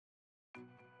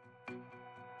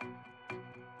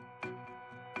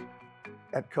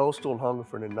At Coastal and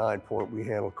Hungerford and Nine Point, we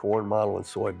handle corn, model, and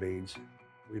soybeans.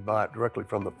 We buy it directly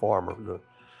from the farmer,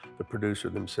 the producer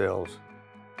themselves.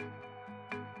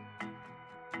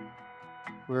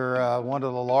 We're one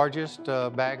of the largest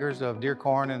baggers of deer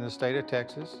corn in the state of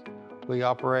Texas. We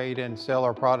operate and sell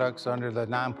our products under the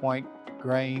 9 Point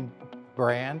Grain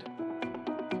brand.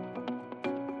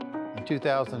 In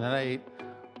 2008,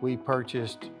 we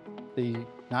purchased the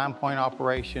 9 Point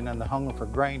operation and the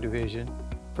Hungerford Grain division.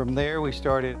 From there, we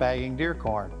started bagging deer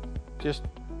corn. Just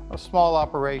a small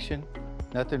operation,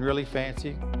 nothing really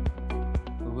fancy.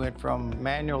 We went from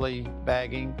manually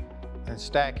bagging and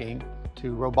stacking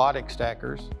to robotic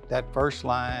stackers. That first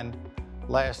line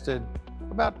lasted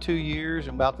about 2 years.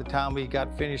 About the time we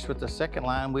got finished with the second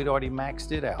line, we'd already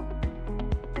maxed it out.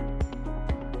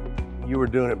 You were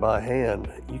doing it by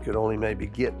hand, you could only maybe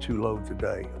get 2 loads a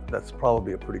day. That's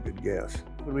probably a pretty good guess.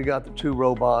 When we got the 2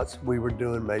 robots, we were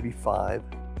doing maybe 5.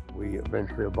 We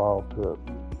eventually evolved to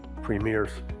Premier's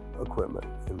equipment,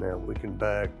 and now we can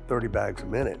bag 30 bags a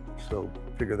minute. So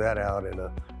figure that out in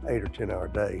a 8 or 10 hour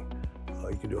day.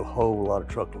 You can do a whole lot of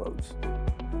truckloads.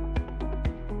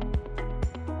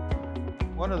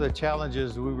 One of the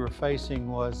challenges we were facing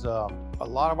was a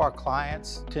lot of our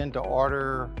clients tend to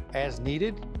order as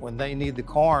needed. When they need the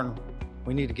corn,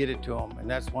 we need to get it to them. And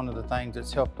that's one of the things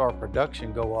that's helped our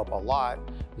production go up a lot,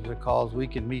 is because we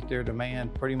can meet their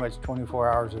demand pretty much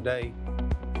 24 hours a day.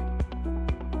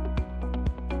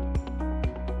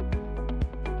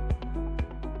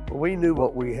 We knew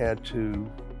what we had to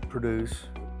produce,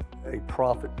 a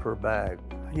profit per bag.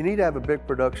 You need to have a big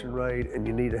production rate, and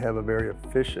you need to have a very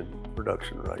efficient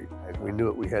production rate. And we knew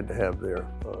what we had to have there.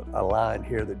 A line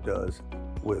here that does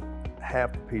with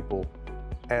half the people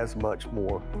as much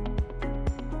more.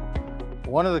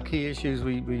 One of the key issues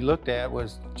we looked at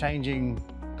was changing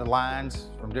the lines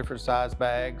from different size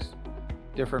bags,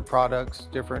 different products,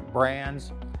 different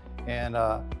brands. And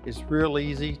it's real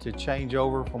easy to change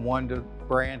over from one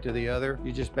brand to the other.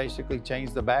 You just basically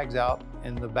change the bags out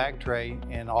in the bag tray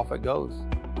and off it goes.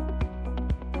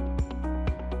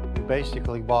 We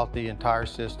basically bought the entire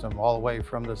system, all the way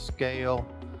from the scale,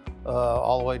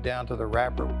 all the way down to the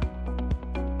wrapper.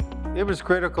 It was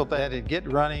critical that it get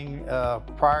running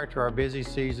prior to our busy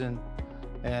season,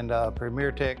 and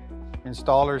Premier Tech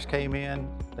installers came in.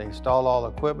 They installed all the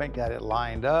equipment, got it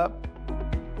lined up.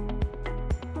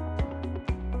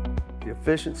 The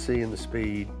efficiency and the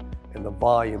speed and the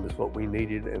volume is what we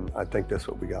needed, and I think that's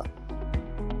what we got.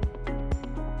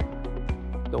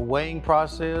 The weighing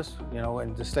process,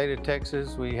 in the state of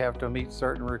Texas, we have to meet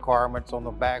certain requirements on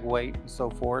the bag weight and so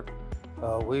forth.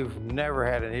 We've never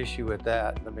had an issue with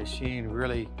that. The machine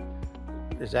really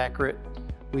is accurate.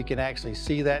 We can actually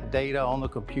see that data on the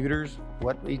computers,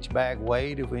 what each bag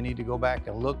weighed, if we need to go back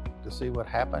and look to see what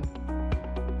happened.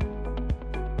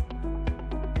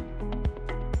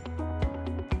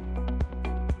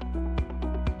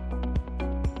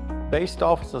 Based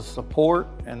off the support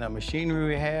and the machinery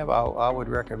we have, I would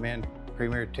recommend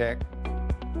Premier Tech.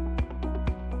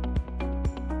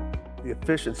 The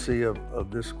efficiency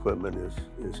of this equipment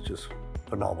is just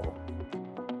phenomenal.